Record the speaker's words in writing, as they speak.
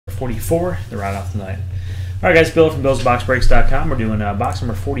44, the round off tonight. All right, guys, Bill from BillsBoxBreaks.com. We're doing box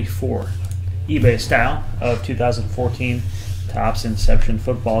number 44, eBay style of 2014 Topps Inception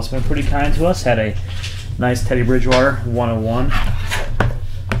football. It's been pretty kind to us. Had a nice Teddy Bridgewater 101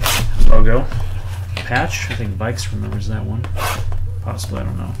 logo patch. I think Vikes remembers that one. Possibly, I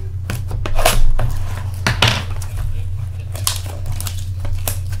don't know.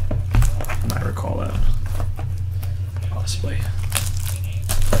 I might recall that. Possibly.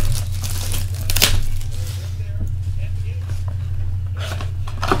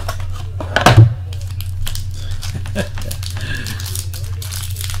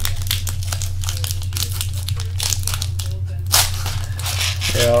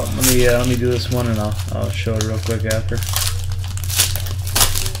 Yeah, let me do this one and I'll show it real quick after.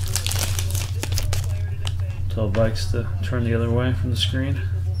 Tell Vikes to turn the other way from the screen.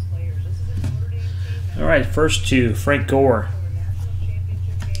 All right, first two: Frank Gore,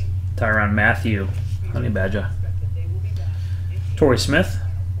 Tyrann Mathieu, Honey Badger, Torrey Smith,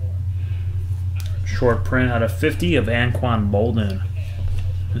 short print out of 50 of Anquan Boldin.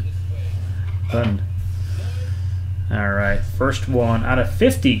 Fun. All right, first one out of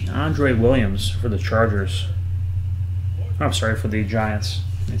 50, Andre Williams for the Chargers. I'm sorry, for the Giants.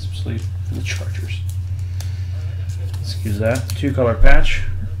 Need some sleep for the Chargers. Excuse that. Two-color patch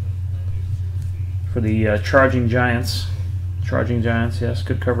for the Charging Giants. Charging Giants, yes.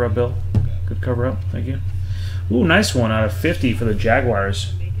 Good cover up, Bill. Good cover up. Thank you. Ooh, nice one out of 50 for the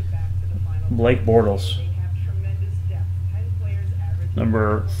Jaguars. Blake Bortles.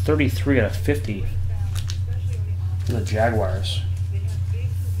 Number 33 out of 50. For the Jaguars.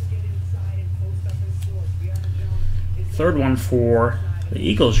 Third one for the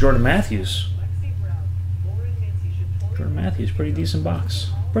Eagles, Jordan Matthews. Jordan Matthews, pretty decent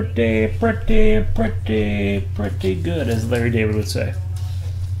box. Pretty good, as Larry David would say.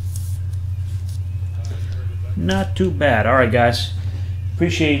 Not too bad. All right, guys.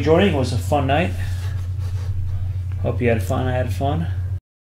 Appreciate you joining. It was a fun night. Hope you had fun. I had fun.